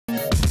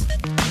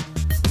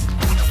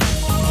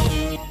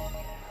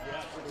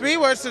3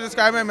 words to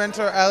describe my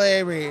mentor,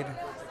 L.A. Reid.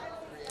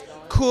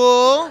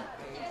 Cool,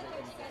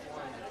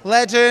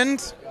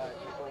 legend,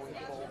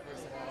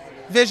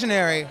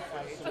 visionary.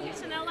 Okay,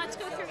 so now let's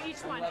go through each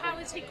one. How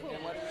is he cool?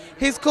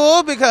 He's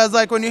cool because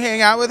like when you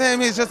hang out with him,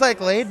 he's just like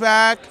laid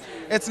back.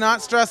 It's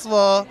not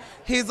stressful.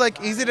 He's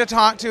like easy to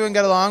talk to and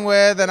get along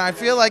with, and I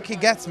feel like he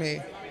gets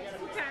me.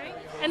 Okay.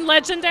 And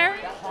legendary?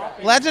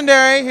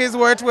 Legendary, he's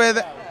worked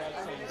with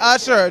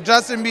Usher,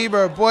 Justin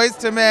Bieber,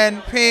 Boyz II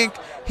Men, Pink.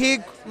 He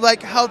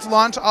like helped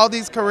launch all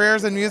these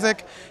careers in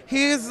music.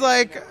 He's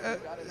like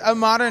a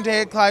modern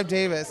day Clive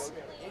Davis.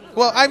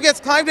 Well, I guess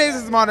Clive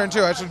Davis is modern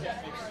too. I should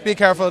be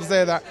careful to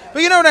say that.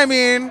 But you know what I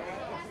mean?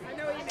 I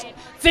know what you mean.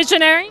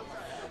 Visionary?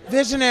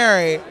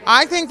 Visionary.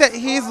 I think that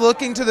he's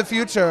looking to the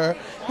future.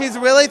 He's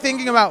really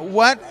thinking about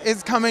what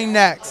is coming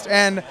next.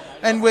 And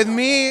with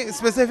me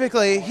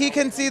specifically, he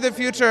can see the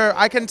future.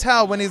 I can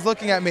tell when he's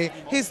looking at me.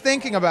 He's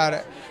thinking about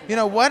it. You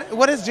know,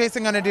 what is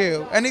Jason going to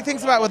do? And he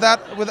thinks about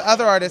with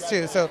other artists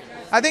too. So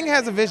I think he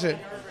has a vision.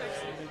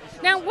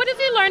 Now, what have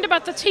you learned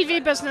about the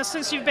TV business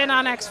since you've been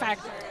on X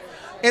Factor?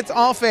 It's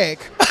all fake.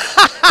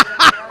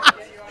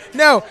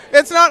 No,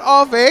 it's not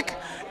all fake.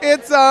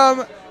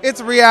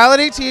 It's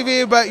reality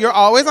TV, but you're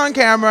always on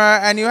camera,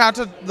 and you have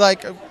to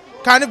like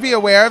kind of be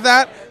aware of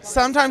that.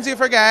 Sometimes you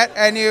forget,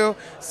 and you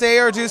say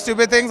or do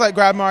stupid things like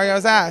grab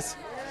Mario's ass.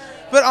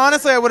 But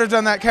honestly, I would have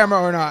done that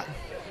camera or not.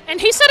 And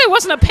he said it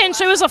wasn't a pinch;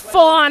 it was a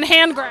full-on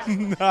hand grab.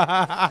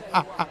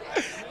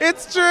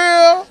 It's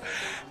true.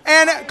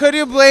 And could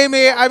you blame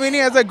me? I mean, he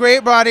has a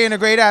great body and a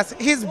great ass.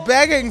 He's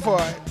begging for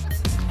it.